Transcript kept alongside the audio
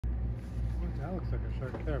That looks like a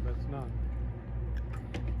shark there, but it's not.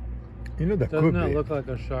 You know, that could Doesn't that be. look like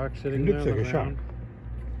a shark sitting It there looks on like the a shark. ground?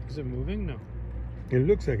 Is it moving? No. It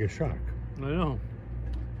looks like a shark. I know.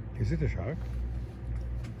 Is it a shark?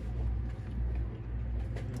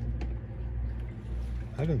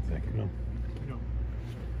 I don't think, no. No.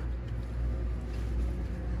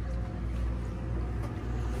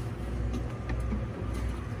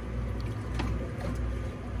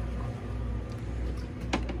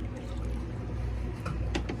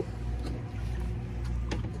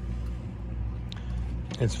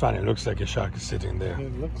 It's funny, it looks like a shark is sitting there.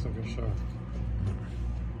 It looks like a shark.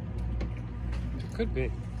 It could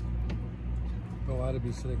be. But why to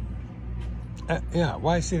be sitting there? Yeah,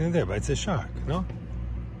 why sitting there? But it's a shark, no?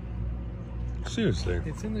 Seriously.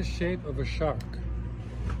 It's in the shape of a shark.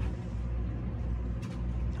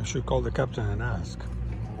 I should call the captain and ask.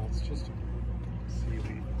 No, it's just seaweed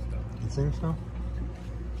and stuff. You think so?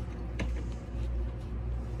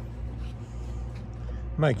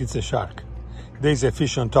 Mike, it's a shark. There's a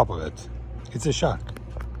fish on top of it. It's a shark.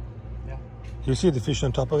 Yeah. You see the fish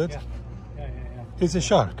on top of it? Yeah. Yeah. It's a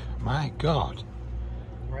shark. My God.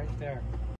 Right there.